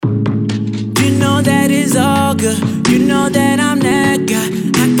it's all good. You know that I'm that guy.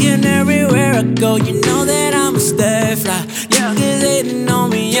 I can everywhere I go. You know that I'ma stay fly. Niggas hating on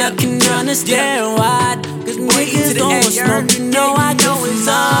me, I can understand why. Cause niggas gon' smoke. You know I know it's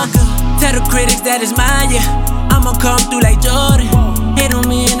all good. Tell the critics that it's mine, yeah. I'ma come through like Jordan. Hate on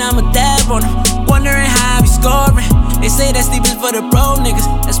me and I'ma dab on them. Wondering how I be scoring. They say that sleep is for the bro niggas.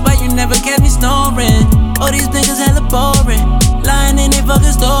 That's why you never kept me snoring. Oh, these niggas hella boring. Lying in they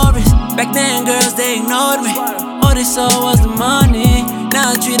fucking stories. Back then, girls, they ignored me. All they saw was the money.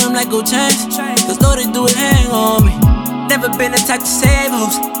 Now I treat them like gold chains. Cause though they do it, hang on me. Never been the type to save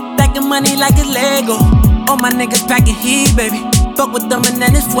hoes. Stacking money like it's Lego. All my niggas packing heat, baby. Fuck with them and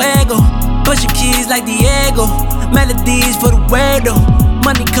then it's fuego. Push your keys like Diego. Melodies for the way though.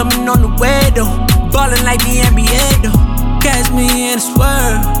 Money coming on the way though. Ballin' like the NBA though. Catch me in a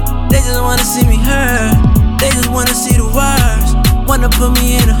swerve. They just wanna see me hurt. They just wanna see the worst. Wanna put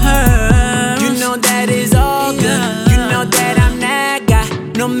me in a hearse. You know that it's all good. You know that I'm that guy.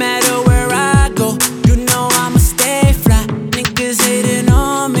 No matter where I go, you know I'ma stay fly. Niggas hating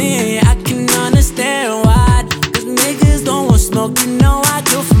on me, I can understand why. Cause niggas don't want smoke, you know I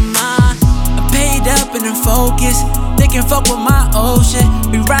do for mine. I'm paid up and I'm focused. They can fuck with my old shit.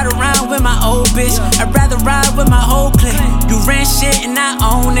 We ride around with my old bitch. I'd rather ride with my whole clique. You ran shit and I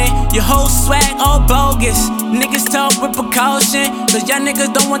own it. Your whole swag all bogus. Niggas talk with precaution, cause y'all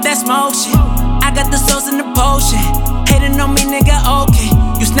niggas don't want that smoke shit. I got the sauce and the potion. Hating on me, nigga, okay.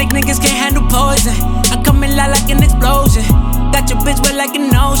 You snake niggas can't handle poison. I'm coming loud like an explosion. Got your bitch wet like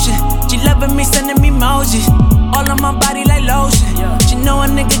an ocean. She loving me, sending me emojis. All on my body like lotion. She know a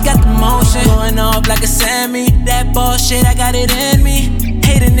nigga got the motion. Going off like a Sammy. That bullshit, I got it in me.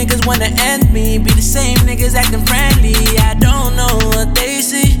 Hating niggas wanna end me. Be the same niggas acting friendly. I don't know what they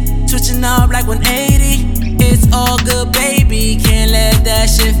see. Switching up like 180. It's all good, baby. Can't let that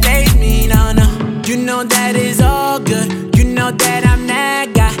shit faze me, no, no. You know that it's all good. You know that I'm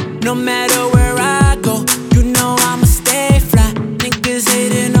that guy. No matter where I go, you know I'ma stay fly. Niggas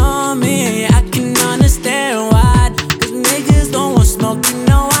hating on me, I can understand why. Cause niggas don't want smoke, you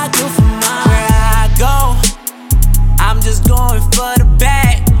know I do for mine. Where I go, I'm just going for the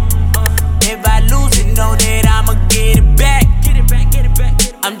bag. If I lose it, know that I'ma get it back.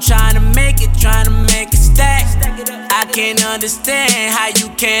 I'm trying to make it stack. I can't understand how you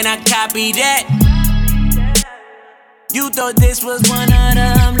cannot copy that. You thought this was one of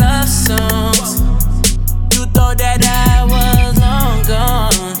them love songs. You thought that I was long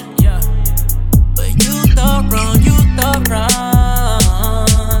gone. But you thought wrong, you thought wrong.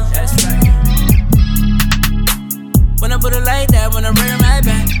 That's right. When I put it like that, when I bring it right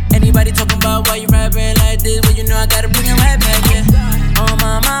back. Anybody talking about why you rapping like this? Well, you know I gotta bring it right back, yeah. Oh,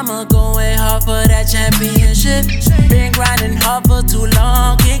 my mama going hard for that championship. Been grinding hard for too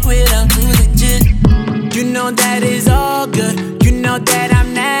long, can't quit, I'm too legit. You know that it's all good. You know that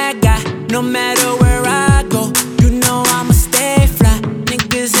I'm that guy. No matter where I go, you know I'ma stay fly.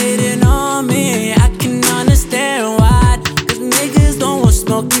 Niggas hating on me, I can understand why. Cause niggas don't want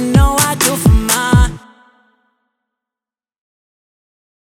smoke, you know